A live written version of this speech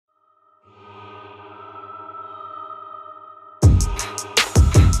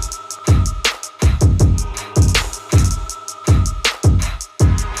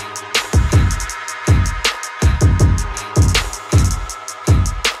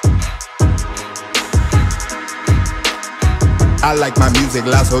I like my music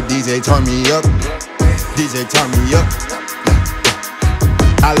loud, so DJ turn me up. DJ turn me up.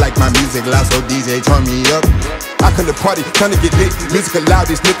 I like my music loud, so DJ turn me up. I come to party, tryna get lit. Music loud,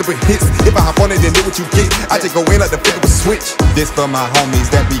 this nigga with hits. If I hop on it, then do what you get. I just go in like the flip of a switch. This for my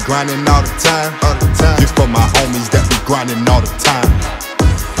homies that be grinding all the time. This for my homies that be grinding all the time.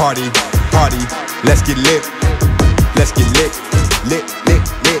 Party, party, let's get lit. Let's get lit, lit, lit,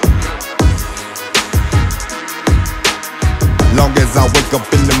 lit. Long as I wake up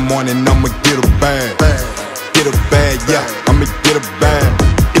in the morning, I'ma get a bag. Get a bag, yeah, I'ma get a bag.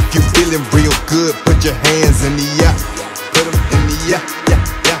 If you feeling real good, put your hands in the air. Put them in the air, yeah,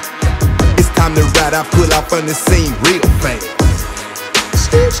 yeah. It's time to ride, I pull out from the scene real fast.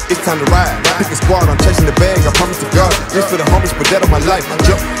 It's time to ride, pick a squad, I'm chasing the bag, I promise to God. This for the homies, put that on my life.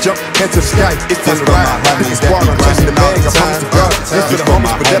 Jump, jump, head to the sky. It's time to ride, pick a squad, I'm chasing the bag, I promise to God. This for the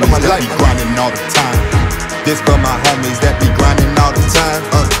homies, put that on my life. Grinding all the time. This for my homies that be grinding all the time.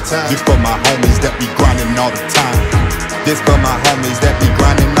 This for my homies that be grinding all the time. This for my homies that be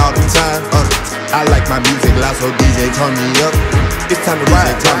grinding all the time. I like my music loud, so DJ turn me up. It's time to ride,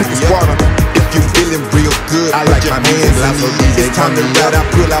 pick a squad. If you feeling real good, I like my music loud, so DJ turn me up. I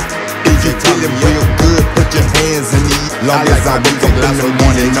pull up. If you feeling real good, put your hands in the air. Long as I wake up in the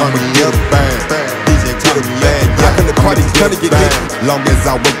morning, I'ma get a bag. DJ turn me up. I come to party, tryna get lit. Long as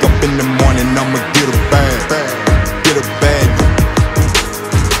I wake up in the morning, I'ma get a bag. Get a bag.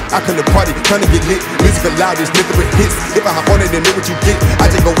 I come to party, tryna get lit. Music loud, this nigga with hits. If I hop on it, then know what you get. I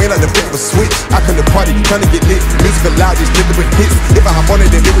just go in like the flip of a switch. I come to party, tryna get lit. Music loud, this nigga with hits. If I hop on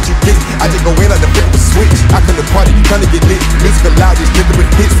it, then know what you get. I just go in like the flip of a switch. I come to party, tryna get lit. Music loud, this nigga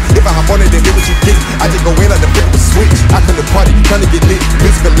with hits. If I hop on it, then know what you get. I just go in like the flip of a switch. I come to party, tryna get lit.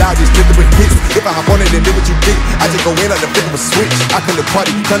 Music loud, this nigga with hits. If I hop on it, then know what you get. I just go in like the flip of a switch. I come to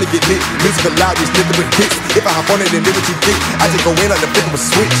party, tryna get lit. Music loud, this nigga with hits. If I hop on it, then know what you get. I just go in like the flip of a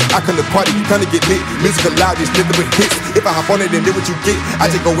switch. I come to party, tryna get lit. Music loud, this nigga with hits. If I hop on it, then do what you get. I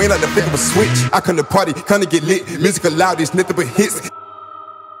just go in like the flick of a switch. I come to party, tryna get lit. Music loud, this nigga with hits.